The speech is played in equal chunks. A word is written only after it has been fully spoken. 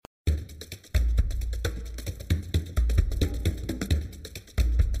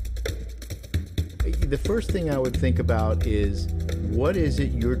The first thing I would think about is, what is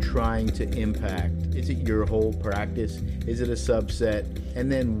it you're trying to impact? Is it your whole practice? Is it a subset?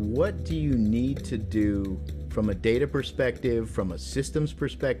 And then what do you need to do from a data perspective, from a systems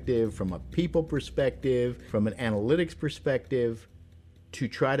perspective, from a people perspective, from an analytics perspective, to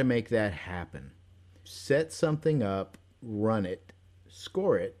try to make that happen? Set something up, run it,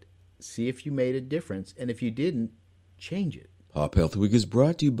 score it, see if you made a difference, and if you didn't, change it. Pop Health Week is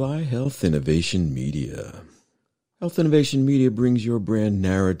brought to you by Health Innovation Media. Health Innovation Media brings your brand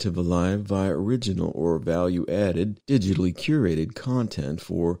narrative alive via original or value-added, digitally curated content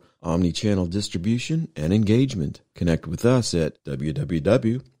for omni-channel distribution and engagement. Connect with us at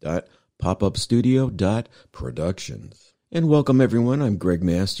www.popupstudio.productions. And welcome, everyone. I'm Greg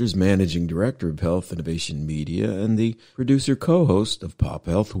Masters, Managing Director of Health Innovation Media and the producer-co-host of Pop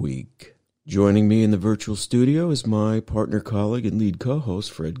Health Week. Joining me in the virtual studio is my partner, colleague, and lead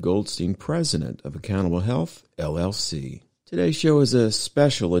co-host, Fred Goldstein, President of Accountable Health, LLC. Today's show is a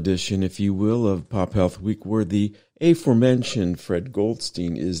special edition, if you will, of Pop Health Week, where the aforementioned Fred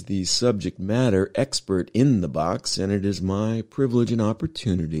Goldstein is the subject matter expert in the box, and it is my privilege and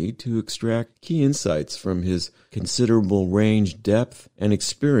opportunity to extract key insights from his considerable range, depth, and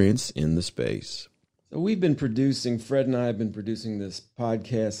experience in the space. So Fred and I have been producing this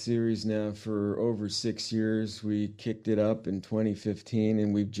podcast series now for over 6 years. We kicked it up in 2015,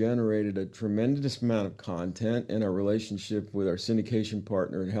 and we've generated a tremendous amount of content, and our relationship with our syndication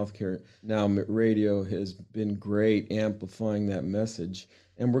partner in Healthcare Now Radio has been great, amplifying that message.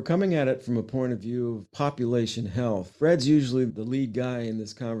 And we're coming at it from a point of view of population health. Fred's usually the lead guy in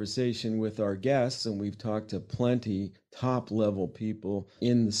this conversation with our guests, and we've talked to plenty top-level people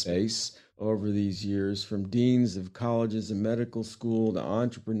in the space over these years, from deans of colleges and medical school to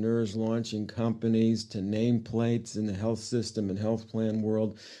entrepreneurs launching companies to nameplates in the health system and health plan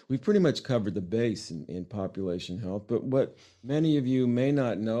world. We've pretty much covered the base in population health. But what many of you may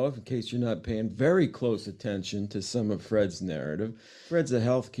not know, in case you're not paying very close attention to some of Fred's narrative, Fred's a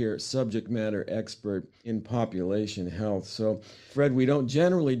healthcare subject matter expert in population health. So, Fred, we don't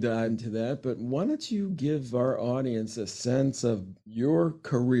generally dive into that, but why don't you give our audience a sense of your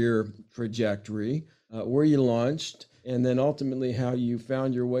career trajectory, where you launched, and then ultimately how you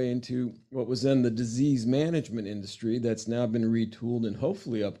found your way into what was then the disease management industry that's now been retooled and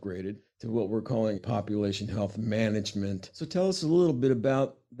hopefully upgraded to what we're calling population health management. So tell us a little bit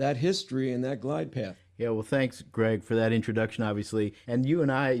about that history and that glide path. Yeah, well, thanks, Greg, for that introduction, obviously. And you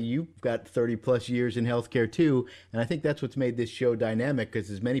and I, you've got 30 plus years in healthcare too. And I think that's what's made this show dynamic,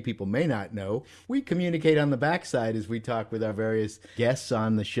 because as many people may not know, we communicate on the backside as we talk with our various guests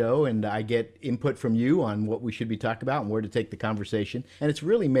on the show. And I get input from you on what we should be talking about and where to take the conversation. And it's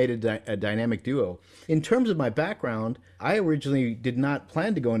really made a dynamic duo. In terms of my background, I originally did not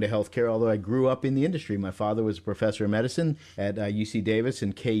plan to go into healthcare, although I grew up in the industry. My father was a professor of medicine at UC Davis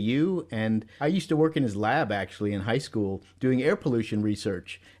and KU. And I used to work in his lab actually in high school doing air pollution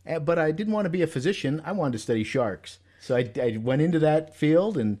research. But I didn't want to be a physician. I wanted to study sharks. So I went into that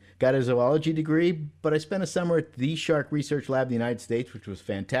field and got a zoology degree, but I spent a summer at the Shark Research Lab in the United States, which was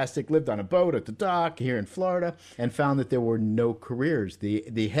fantastic. Lived on a boat at the dock here in Florida and found that there were no careers.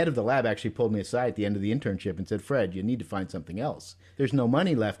 The head of the lab actually pulled me aside at the end of the internship and said, "Fred, you need to find something else. There's no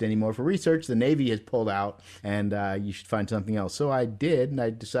money left anymore for research. The Navy has pulled out, and you should find something else." So I did, and I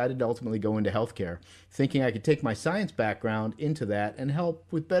decided to ultimately go into healthcare, thinking I could take my science background into that and help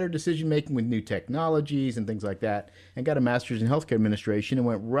with better decision-making with new technologies and things like that, and got a master's in healthcare administration and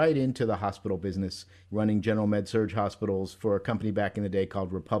went right into the hospital business, running general med-surg hospitals for a company back in the day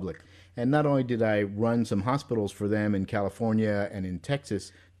called Republic. And not only did I run some hospitals for them in California and in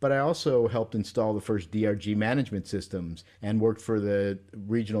Texas, but I also helped install the first DRG management systems and worked for the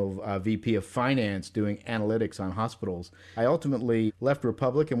regional VP of finance doing analytics on hospitals. I ultimately left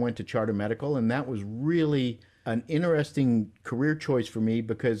Republic and went to Charter Medical, and that was really an interesting career choice for me,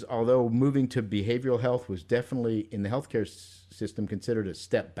 because although moving to behavioral health was definitely in the healthcare system considered a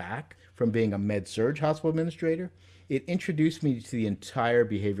step back from being a med-surg hospital administrator, it introduced me to the entire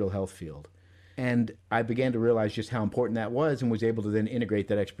behavioral health field. And I began to realize just how important that was and was able to then integrate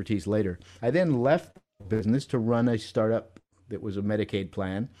that expertise later. I then left the business to run a startup that was a Medicaid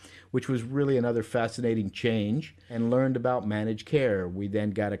plan, which was really another fascinating change, and learned about managed care. We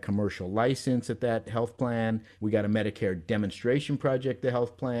then got a commercial license at that health plan. We got a Medicare demonstration project, the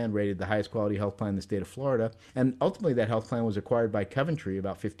health plan, rated the highest quality health plan in the state of Florida. And ultimately that health plan was acquired by Coventry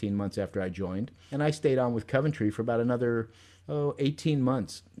about 15 months after I joined. And I stayed on with Coventry for about another 18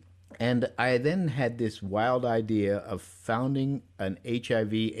 months. And I then had this wild idea of founding an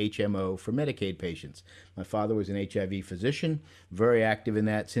HIV HMO for Medicaid patients. My father was an HIV physician, very active in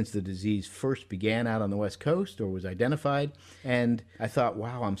that since the disease first began out on the West Coast or was identified. And I thought,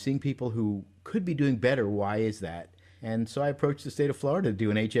 wow, I'm seeing people who could be doing better. Why is that? And so I approached the state of Florida to do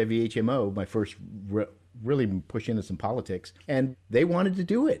an HIV HMO, my first really push into some politics, and they wanted to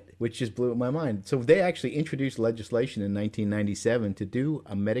do it, which just blew my mind. So they actually introduced legislation in 1997 to do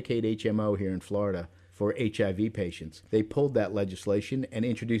a Medicaid HMO here in Florida for HIV patients. They pulled that legislation and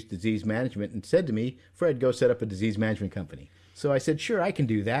introduced disease management and said to me, Fred, go set up a disease management company. So I said, sure, I can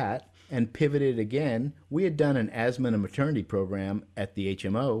do that, and pivoted again. We had done an asthma and a maternity program at the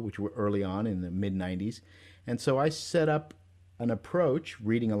HMO, which were early on in the mid 90s. And so I set up an approach,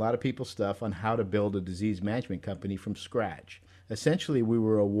 reading a lot of people's stuff on how to build a disease management company from scratch. Essentially, we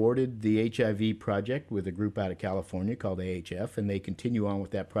were awarded the HIV project with a group out of California called AHF, and they continue on with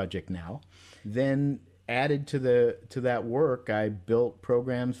that project now. Then added to that work, I built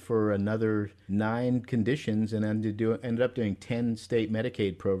programs for another 9 conditions and ended up doing 10 state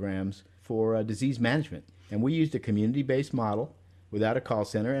Medicaid programs for disease management. And we used a community-based model without a call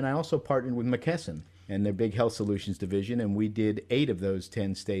center, and I also partnered with McKesson and their big health solutions division, and we did 8 of those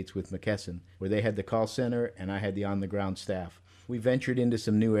 10 states with McKesson, where they had the call center and I had the on-the-ground staff. We ventured into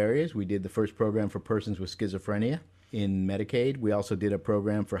some new areas. We did the first program for persons with schizophrenia in Medicaid. We also did a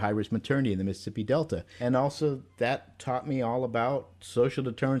program for high-risk maternity in the Mississippi Delta. And also that taught me all about social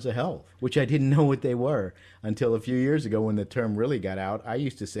determinants of health, which I didn't know what they were until a few years ago when the term really got out. I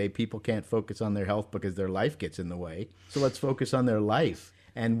used to say people can't focus on their health because their life gets in the way. So let's focus on their life.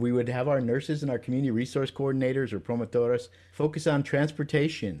 And we would have our nurses and our community resource coordinators or promotoras focus on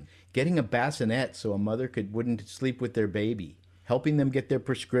transportation, getting a bassinet so a mother wouldn't sleep with their baby, helping them get their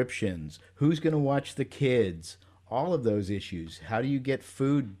prescriptions, who's going to watch the kids, all of those issues. How do you get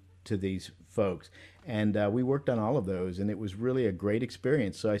food to these folks? And we worked on all of those, and it was really a great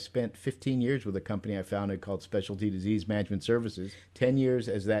experience. So I spent 15 years with a company I founded called Specialty Disease Management Services, 10 years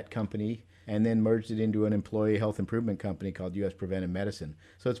as that company, and then merged it into an employee health improvement company called U.S. Preventive Medicine.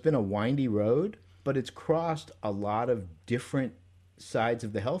 So it's been a windy road, but it's crossed a lot of different sides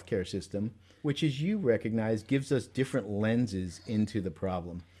of the healthcare system, which, as you recognize, gives us different lenses into the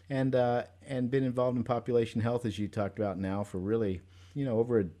problem. And been involved in population health, as you talked about now, for really,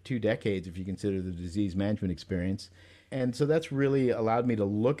 over 2 decades, if you consider the disease management experience. And so that's really allowed me to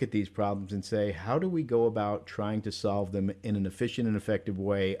look at these problems and say, how do we go about trying to solve them in an efficient and effective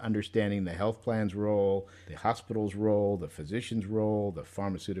way, understanding the health plan's role, the hospital's role, the physician's role, the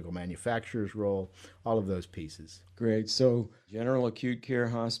pharmaceutical manufacturer's role, all of those pieces. Great. So, general acute care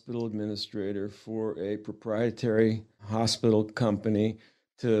hospital administrator for a proprietary hospital company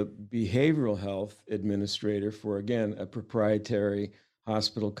to behavioral health administrator for, again, a proprietary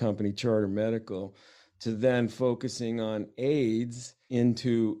hospital company, Charter Medical, to then focusing on AIDS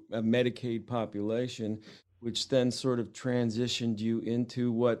into a Medicaid population, which then sort of transitioned you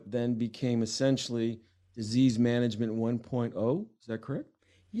into what then became essentially disease management 1.0. Is that correct?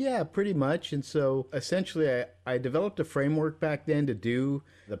 Yeah, pretty much. And so essentially, I developed a framework back then to do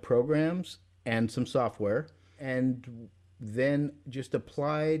the programs and some software, and then just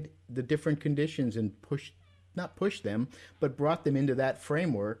applied the different conditions and not push them, but brought them into that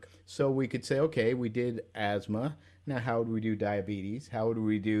framework so we could say, okay, we did asthma. Now, how do we do diabetes? How do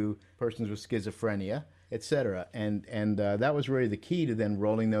we do persons with schizophrenia, et cetera? And that was really the key to then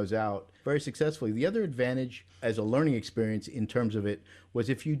rolling those out very successfully. The other advantage as a learning experience in terms of it was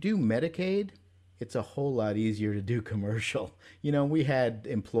if you do Medicaid, it's a whole lot easier to do commercial. We had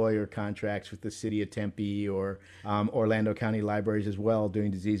employer contracts with the city of Tempe or Orlando County Libraries as well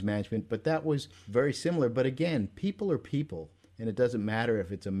doing disease management, but that was very similar. But again, people are people, and it doesn't matter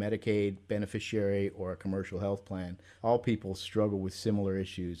if it's a Medicaid beneficiary or a commercial health plan. All people struggle with similar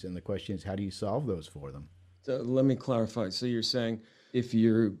issues, and the question is, how do you solve those for them? So let me clarify. So you're saying if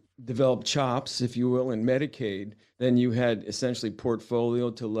you develop chops, if you will, in Medicaid, then you had essentially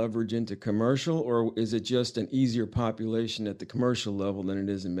portfolio to leverage into commercial, or is it just an easier population at the commercial level than it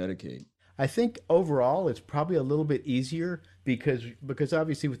is in Medicaid? I think overall it's probably a little bit easier because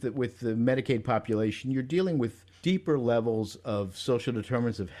obviously with the Medicaid population, you're dealing with deeper levels of social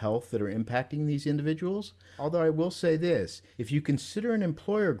determinants of health that are impacting these individuals. Although I will say this, if you consider an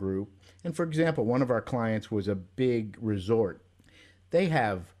employer group, and for example, one of our clients was a big resort, they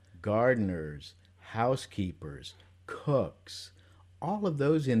have gardeners, housekeepers, cooks. All of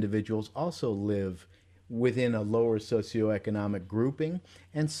those individuals also live within a lower socioeconomic grouping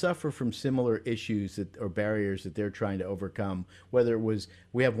and suffer from similar issues or barriers that they're trying to overcome. Whether it was,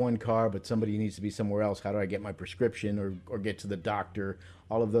 we have one car, but somebody needs to be somewhere else. How do I get my prescription or get to the doctor?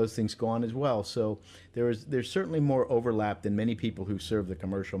 All of those things go on as well. So there's certainly more overlap than many people who serve the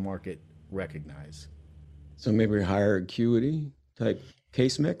commercial market recognize. So maybe higher acuity type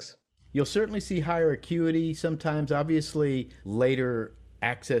case mix? You'll certainly see higher acuity sometimes, obviously, later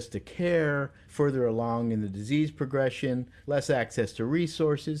access to care, further along in the disease progression, less access to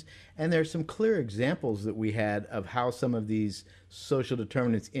resources. And there's some clear examples that we had of how some of these social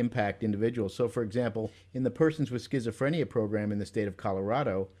determinants impact individuals. So, for example, in the Persons with Schizophrenia program in the state of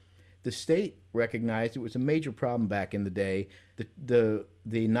Colorado, the state recognized it was a major problem back in the day. The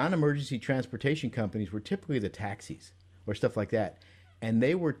non-emergency transportation companies were typically the taxis or stuff like that. And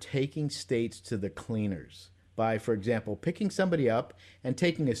they were taking states to the cleaners by, for example, picking somebody up and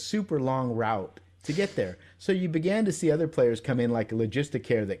taking a super long route to get there. So you began to see other players come in like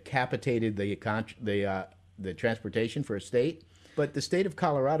Logisticare that capitated the transportation for a state. But the state of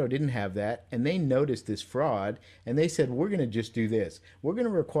Colorado didn't have that, and they noticed this fraud, and they said, we're going to just do this. We're going to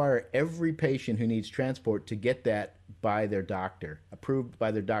require every patient who needs transport to get that by their doctor, approved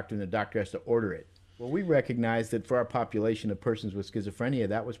by their doctor, and the doctor has to order it. Well, we recognized that for our population of persons with schizophrenia,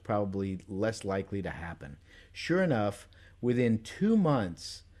 that was probably less likely to happen. Sure enough, within 2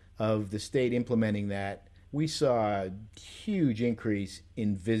 months of the state implementing that, we saw a huge increase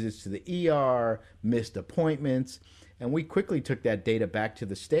in visits to the ER, missed appointments, and we quickly took that data back to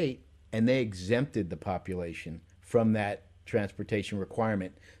the state, and they exempted the population from that transportation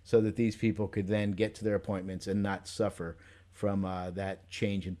requirement so that these people could then get to their appointments and not suffer from that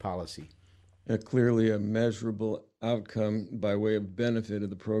change in policy. Clearly a measurable outcome by way of benefit of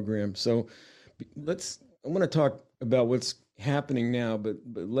the program. So I want to talk about what's happening now,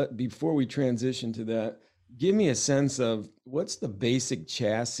 but before we transition to that, give me a sense of what's the basic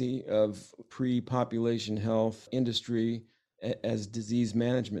chassis of pre-population health industry as disease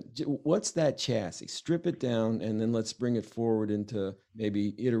management. What's that chassis? Strip it down, and then let's bring it forward into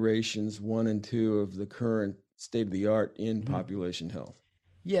maybe iterations 1 and 2 of the current state of the art in population health.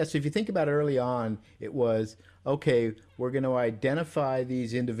 Yeah, so if you think about early on, it was, okay, we're going to identify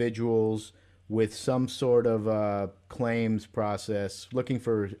these individuals with some sort of claims process, looking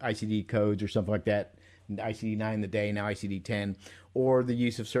for ICD codes or something like that, ICD-9 the day, now ICD-10, or the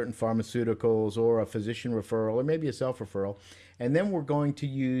use of certain pharmaceuticals or a physician referral or maybe a self-referral. And then we're going to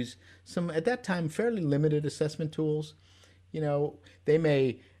use some, at that time, fairly limited assessment tools. You know, they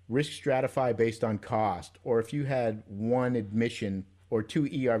may risk stratify based on cost, or if you had one admission or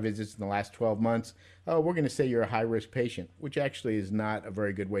 2 ER visits in the last 12 months, oh, we're going to say you're a high-risk patient, which actually is not a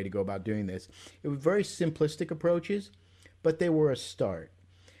very good way to go about doing this. It was very simplistic approaches, but they were a start.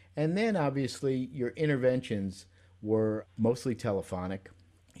 And then, obviously, your interventions were mostly telephonic.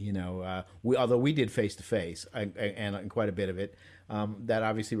 You know, although we did face-to-face and quite a bit of it, that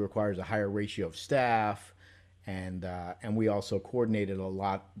obviously requires a higher ratio of staff, and we also coordinated a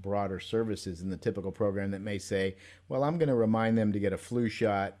lot broader services in the typical program that may say, well, I'm going to remind them to get a flu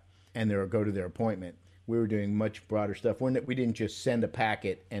shot and they'll go to their appointment. We were doing much broader stuff. We didn't just send a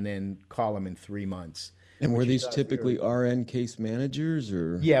packet and then call them in 3 months. And were these typically RN case managers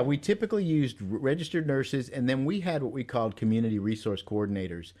or? Yeah, we typically used registered nurses, and then we had what we called community resource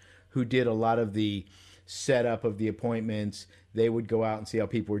coordinators who did a lot of the setup of the appointments. They would go out and see how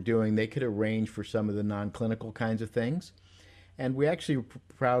people were doing. They could arrange for some of the non-clinical kinds of things. And we actually were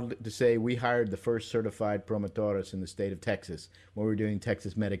proud to say we hired the first certified promotores in the state of Texas when we were doing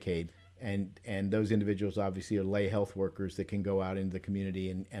Texas Medicaid. And those individuals obviously are lay health workers that can go out into the community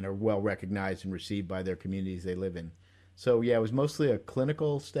and are well recognized and received by their communities they live in. So yeah, it was mostly a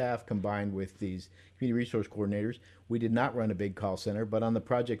clinical staff combined with these community resource coordinators. We did not run a big call center, but on the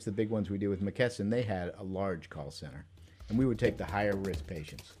projects, the big ones we did with McKesson, they had a large call center. And we would take the higher risk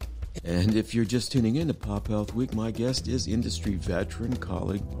patients. And if you're just tuning in to Pop Health Week, my guest is industry veteran,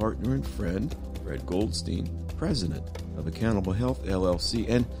 colleague, partner, and friend, Fred Goldstein, president of Accountable Health LLC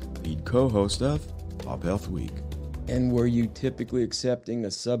and lead co-host of Pop Health Week. And were you typically accepting a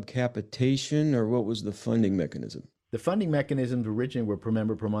subcapitation, or what was the funding mechanism? The funding mechanisms originally were per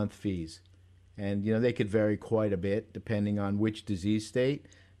member per month fees. And, you know, they could vary quite a bit depending on which disease state.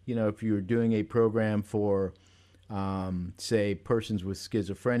 You know, if you were doing a program for, say, persons with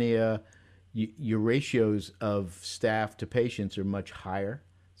schizophrenia, your ratios of staff to patients are much higher.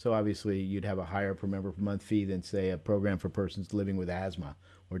 So obviously you'd have a higher per member per month fee than, say, a program for persons living with asthma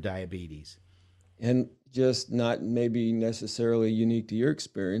or diabetes. And just not maybe necessarily unique to your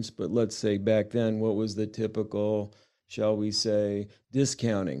experience, but let's say back then, what was the typical, shall we say,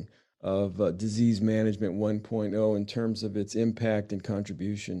 discounting of disease management 1.0 in terms of its impact and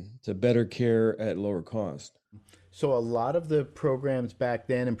contribution to better care at lower cost? So a lot of the programs back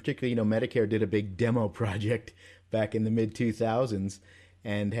then, and particularly, Medicare did a big demo project back in the mid 2000s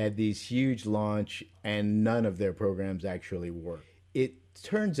and had these huge launch, and none of their programs actually worked. It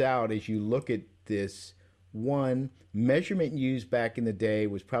turns out, as you look at this, one, measurement used back in the day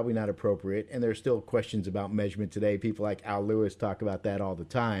was probably not appropriate, and there are still questions about measurement today. People like Al Lewis talk about that all the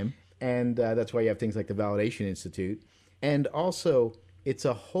time, and that's why you have things like the Validation Institute. And also, it's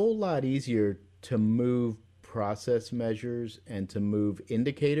a whole lot easier to move process measures and to move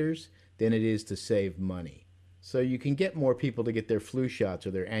indicators than it is to save money. So you can get more people to get their flu shots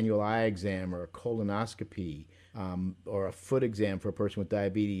or their annual eye exam or a colonoscopy, or a foot exam for a person with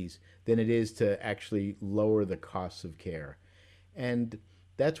diabetes than it is to actually lower the costs of care. And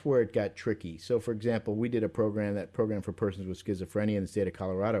that's where it got tricky. So, for example, we did that program for persons with schizophrenia in the state of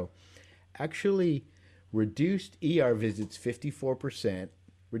Colorado, actually reduced ER visits 54%,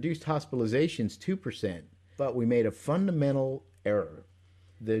 reduced hospitalizations 2%, but we made a fundamental error.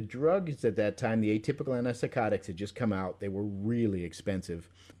 The drugs at that time, the atypical antipsychotics, had just come out. They were really expensive,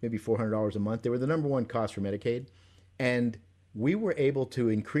 maybe $400 a month. They were the number one cost for Medicaid. And we were able to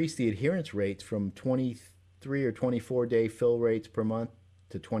increase the adherence rates from 23 or 24-day fill rates per month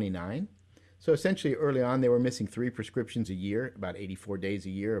to 29. So essentially, early on, they were missing 3 prescriptions a year, about 84 days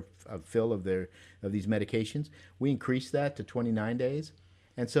a year of fill of these medications. We increased that to 29 days.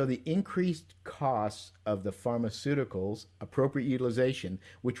 And so the increased costs of the pharmaceuticals, appropriate utilization,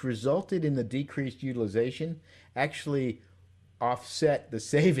 which resulted in the decreased utilization, actually offset the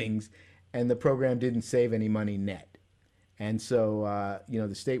savings, and the program didn't save any money net. And so,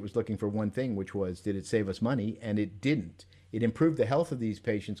 the state was looking for one thing, which was, did it save us money? And it didn't. It improved the health of these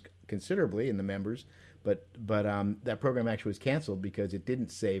patients considerably and the members, but that program actually was canceled because it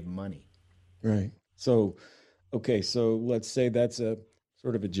didn't save money. Right. So, okay, so let's say that's a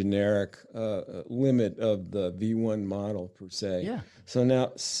sort of a generic limit of the V1 model per se. Yeah. So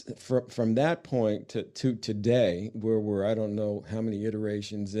now from that point to today, where we're, I don't know how many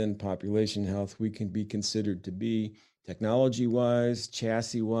iterations in population health we can be considered to be technology-wise,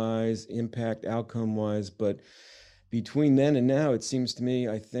 chassis-wise, impact outcome-wise, but between then and now, it seems to me,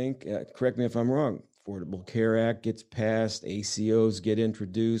 I think, correct me if I'm wrong, Affordable Care Act gets passed, ACOs get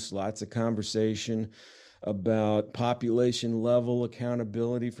introduced, lots of conversation about population level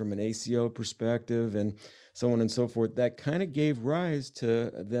accountability from an ACO perspective and so on and so forth. That kind of gave rise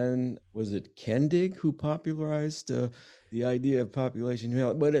to then, was it Kendig who popularized the idea of population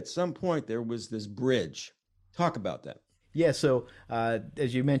health? But at some point there was this bridge. Talk about that. Yeah, so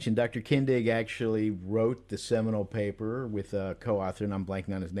as you mentioned, Dr. Kindig actually wrote the seminal paper with a co-author, and I'm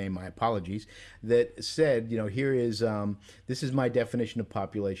blanking on his name, my apologies, that said, here is, this is my definition of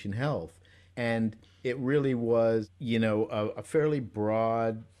population health. And it really was, a fairly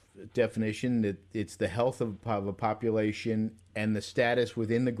broad definition that it's the health of a population and the status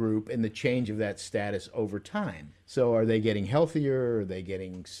within the group and the change of that status over time. So are they getting healthier? Are they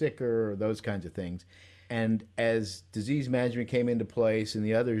getting sicker? Or those kinds of things. And as disease management came into place and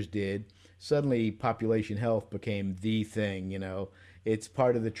the others did, suddenly population health became the thing. It's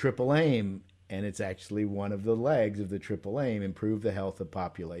part of the triple aim, and it's actually one of the legs of the triple aim: improve the health of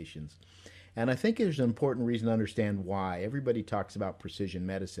populations. And I think there's an important reason to understand why. Everybody talks about precision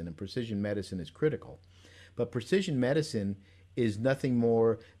medicine, and precision medicine is critical. But precision medicine is nothing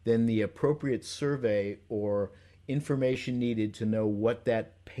more than the appropriate survey or information needed to know what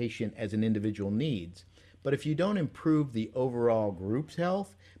that patient as an individual needs. But if you don't improve the overall group's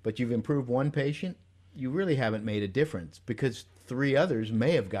health, but you've improved one patient, you really haven't made a difference, because 3 others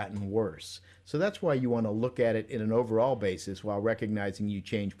may have gotten worse. So that's why you want to look at it in an overall basis while recognizing you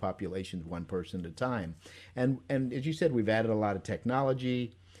change populations one person at a time. And as you said, we've added a lot of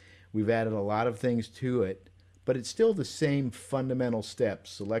technology, we've added a lot of things to it, but it's still the same fundamental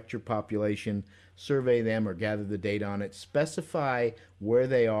steps. Select your population, survey them or gather the data on it, specify where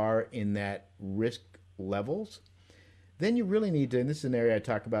they are in that risk levels. Then you really need to, and this is an area I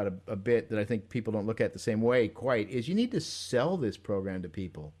talk about a bit that I think people don't look at the same way quite, is you need to sell this program to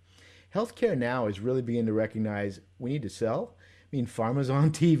people. Healthcare now is really beginning to recognize we need to sell. I mean, pharma's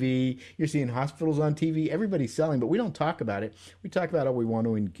on TV, you're seeing hospitals on TV, everybody's selling, but we don't talk about it. We talk about, we want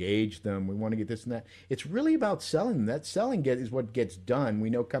to engage them, we want to get this and that. It's really about selling them. That selling is what gets done. We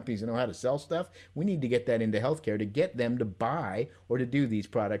know companies that know how to sell stuff. We need to get that into healthcare to get them to buy or to do these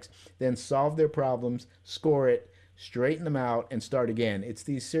products, then solve their problems, score it, straighten them out, and start again. It's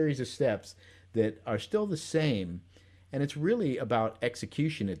these series of steps that are still the same, and it's really about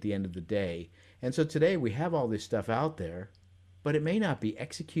execution at the end of the day. And so today we have all this stuff out there, but it may not be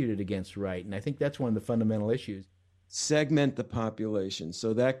executed against right. And I think that's one of the fundamental issues. Segment the population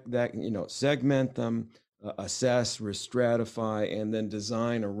so that segment them, assess, stratify, and then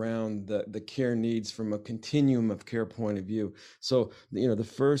design around the care needs from a continuum of care point of view. So the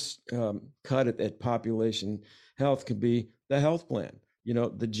first cut at population health could be the health plan,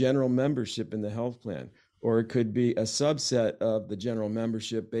 the general membership in the health plan, or it could be a subset of the general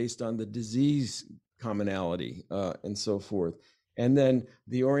membership based on the disease commonality, and so forth. And then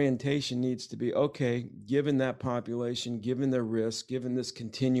the orientation needs to be, okay, given that population, given their risk, given this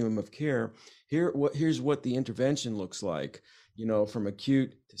continuum of care, here's what the intervention looks like, from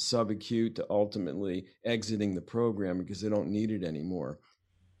acute to subacute to ultimately exiting the program because they don't need it anymore.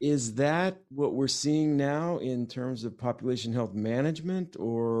 Is that what we're seeing now in terms of population health management,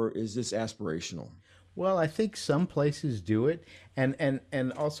 or is this aspirational? Well, I think some places do it. And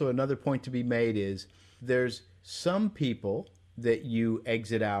also another point to be made is there's some people that you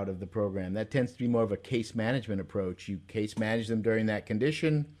exit out of the program. That tends to be more of a case management approach. You case manage them during that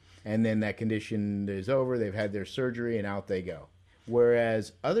condition, and then that condition is over, they've had their surgery, and out they go.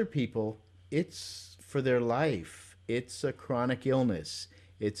 Whereas other people, it's for their life. It's a chronic illness.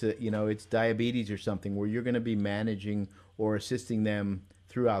 It's diabetes or something where you're going to be managing or assisting them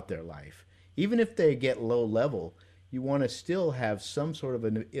throughout their life. Even if they get low level, you want to still have some sort of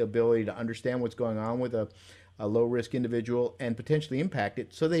an ability to understand what's going on with a low risk individual and potentially impact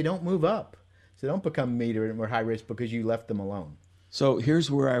it so they don't move up. So they don't become medium or high risk because you left them alone. So here's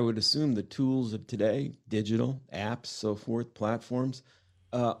where I would assume the tools of today, digital apps, so forth, platforms,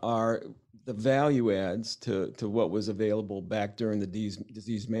 are the value adds to what was available back during the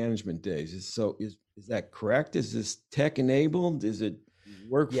disease management days. Is that correct? Is this tech enabled? Is it Yeah.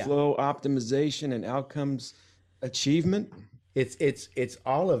 workflow optimization and outcomes achievement? It's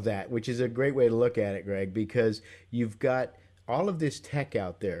all of that, which is a great way to look at it, Greg, because you've got all of this tech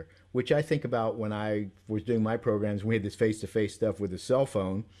out there, which I think about when I was doing my programs. We had this face-to-face stuff with a cell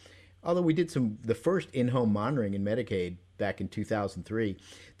phone. Although we did the first in-home monitoring in Medicaid back in 2003.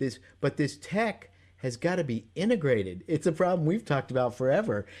 This tech has got to be integrated. It's a problem we've talked about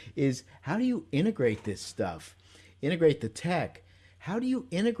forever. Is how do you integrate this stuff? Integrate the tech. How do you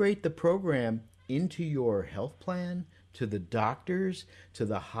integrate the program into your health plan, to the doctors, to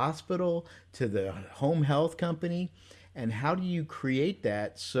the hospital, to the home health company? And how do you create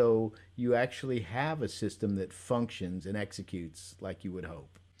that so you actually have a system that functions and executes like you would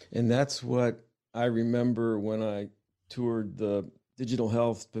hope? And that's what I remember when I toured the digital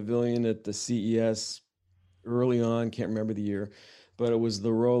health pavilion at the CES early on, can't remember the year, but it was the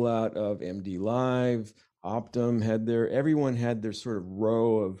rollout of MD Live. Optum everyone had their sort of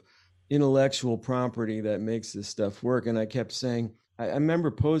row of intellectual property that makes this stuff work. And I kept saying, I remember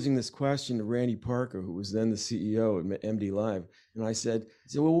posing this question to Randy Parker, who was then the CEO at MD Live. And I said,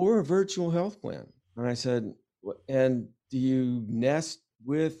 well, we're a virtual health plan. And I said, and do you nest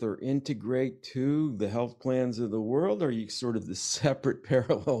with or integrate to the health plans of the world? Or are you sort of the separate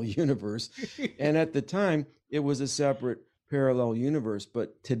parallel universe? And at the time, it was a separate parallel universe.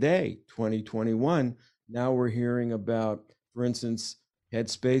 But today, 2021, now we're hearing about, for instance,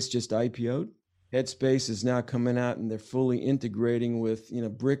 Headspace just IPO'd. Headspace is now coming out and they're fully integrating with,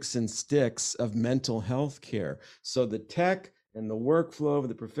 bricks and sticks of mental health care. So the tech and the workflow of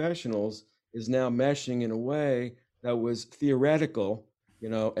the professionals is now meshing in a way that was theoretical,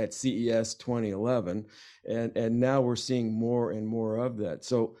 at CES 2011. And now we're seeing more and more of that.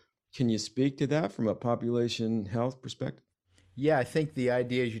 So can you speak to that from a population health perspective? Yeah, I think the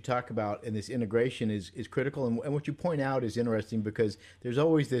ideas you talk about and this integration is critical. And what you point out is interesting because there's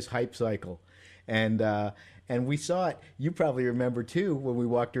always this hype cycle. And we saw it, you probably remember too, when we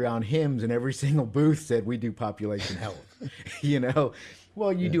walked around HIMSS and every single booth said we do population health.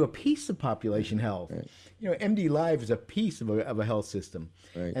 Well, you do a piece of population health. Right. MD Live is a piece of a health system.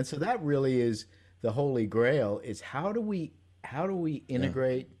 Right. And so that really is the holy grail is how do we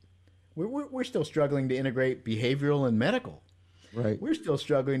integrate? We're still struggling to integrate behavioral and medical. Right. We're still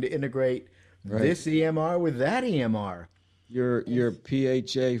struggling to integrate this EMR with that EMR. Your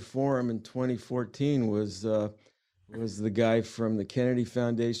PHA forum in 2014 was the guy from the Kennedy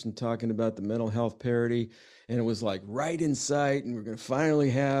Foundation talking about the mental health parity, and it was like right in sight, and we're going to finally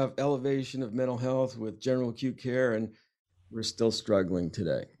have elevation of mental health with general acute care, and we're still struggling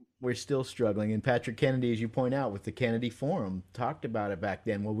today. We're still struggling. And Patrick Kennedy, as you point out, with the Kennedy Forum, talked about it back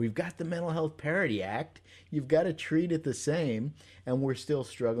then. Well, we've got the Mental Health Parity Act. You've got to treat it the same. And we're still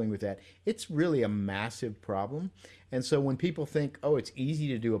struggling with that. It's really a massive problem. And so when people think, oh, it's easy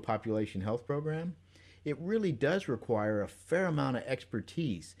to do a population health program, it really does require a fair amount of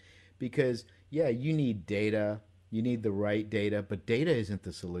expertise because, yeah, you need data, You need the right data, but data isn't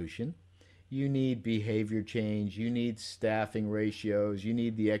the solution. You need behavior change. You need staffing ratios. You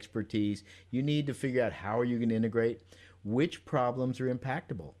need the expertise. You need to figure out how are you going to integrate, which problems are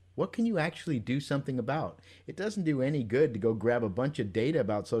impactable. What can you actually do something about? It doesn't do any good to go grab a bunch of data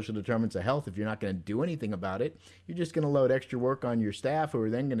about social determinants of health if you're not going to do anything about it. You're just going to load extra work on your staff who are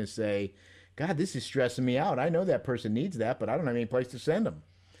then going to say, God, this is stressing me out. I know that person needs that, but I don't have any place to send them.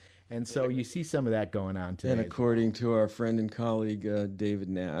 And so you see some of that going on today. And according to our friend and colleague, David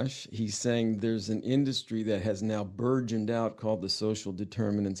Nash, he's saying there's an industry that has now burgeoned out called the social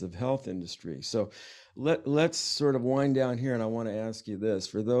determinants of health industry. So let's sort of wind down here, and I want to ask you this.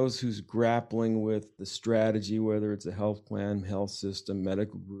 For those who's grappling with the strategy, whether it's a health plan, health system,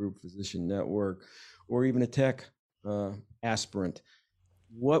 medical group, physician network, or even a tech aspirant,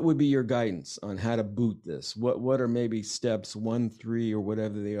 what would be your guidance on how to boot this? What are maybe steps 1, 3, or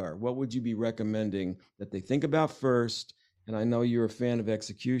whatever they are? What would you be recommending that they think about first? And I know you're a fan of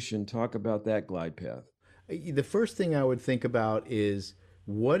execution. Talk about that glide path. The first thing I would think about is,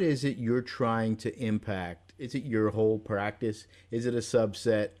 what is it you're trying to impact? Is it your whole practice? Is it a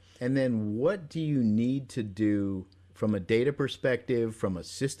subset? And then what do you need to do from a data perspective, from a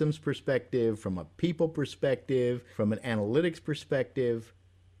systems perspective, from a people perspective, from an analytics perspective,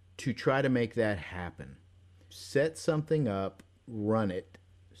 to try to make that happen? Set something up, run it,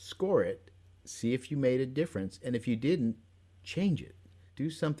 score it, see if you made a difference, and if you didn't, change it.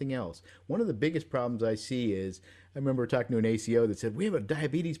 Do something else. One of the biggest problems I see is, I remember talking to an ACO that said, we have a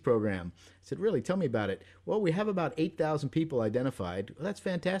diabetes program. I said, really? Tell me about it. Well, we have about 8,000 people identified. Well, that's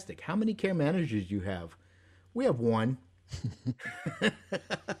fantastic. How many care managers do you have? We have one.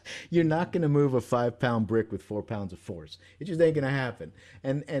 You're not going to move a 5-pound brick with 4 pounds of force. It just ain't going to happen.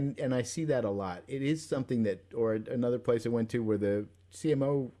 And I see that a lot. It is something that, or another place I went to where the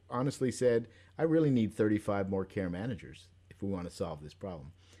CMO honestly said, I really need 35 more care managers if we want to solve this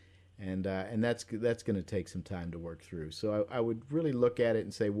problem. And that's going to take some time to work through. So I would really look at it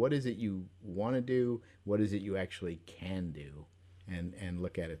and say, what is it you want to do? What is it you actually can do? And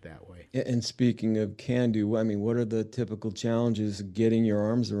look at it that way. And speaking of can do, I mean, what are the typical challenges getting your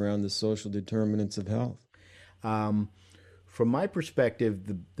arms around the social determinants of health? From my perspective,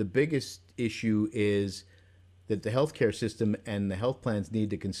 the biggest issue is that the healthcare system and the health plans need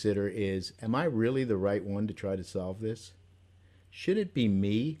to consider is, am I really the right one to try to solve this? Should it be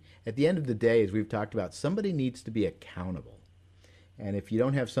me? At the end of the day, as we've talked about, somebody needs to be accountable. And if you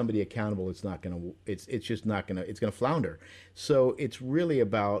don't have somebody accountable, it's going to flounder. So it's really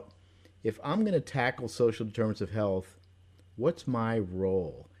about, if I'm going to tackle social determinants of health, what's my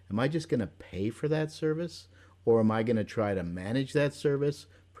role? Am I just going to pay for that service? Or am I going to try to manage that service,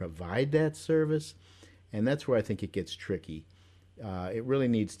 provide that service? And that's where I think it gets tricky. It really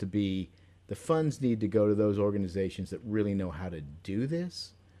needs to be, the funds need to go to those organizations that really know how to do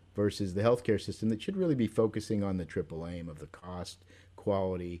this, versus the healthcare system that should really be focusing on the triple aim of the cost,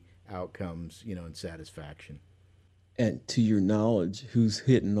 quality, outcomes, and satisfaction. And to your knowledge, who's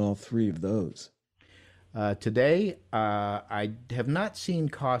hitting all three of those? Today, I have not seen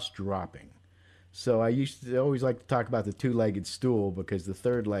cost dropping. So I used to always like to talk about the two-legged stool, because the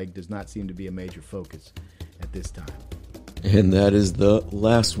third leg does not seem to be a major focus at this time. And that is the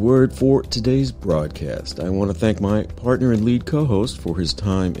last word for today's broadcast. I want to thank my partner and lead co-host for his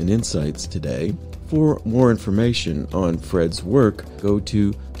time and insights today. For more information on Fred's work, go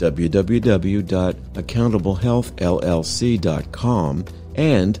to www.accountablehealthllc.com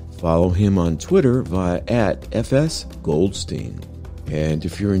and follow him on Twitter via @FSGoldstein. And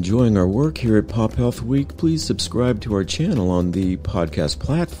if you're enjoying our work here at Pop Health Week, please subscribe to our channel on the podcast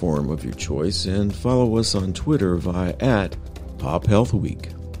platform of your choice and follow us on Twitter via @PopHealthWeek.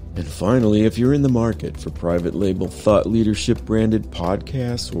 And finally, if you're in the market for private label thought leadership branded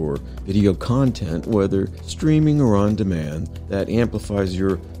podcasts or video content, whether streaming or on demand, that amplifies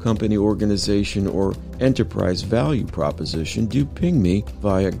your company, organization, or enterprise value proposition, do ping me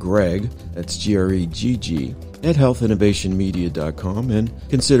via Greg, that's GREGG, at healthinnovationmedia.com, and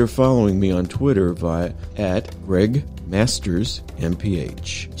consider following me on Twitter via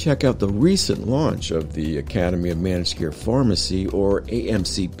 @GregMastersMPH. Check out the recent launch of the Academy of Managed Care Pharmacy, or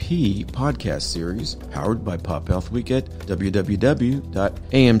AMCP, podcast series powered by Pop Health Week at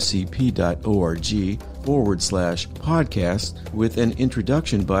www.amcp.org/podcast, with an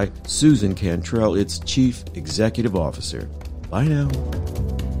introduction by Susan Cantrell, its Chief Executive Officer. Bye now.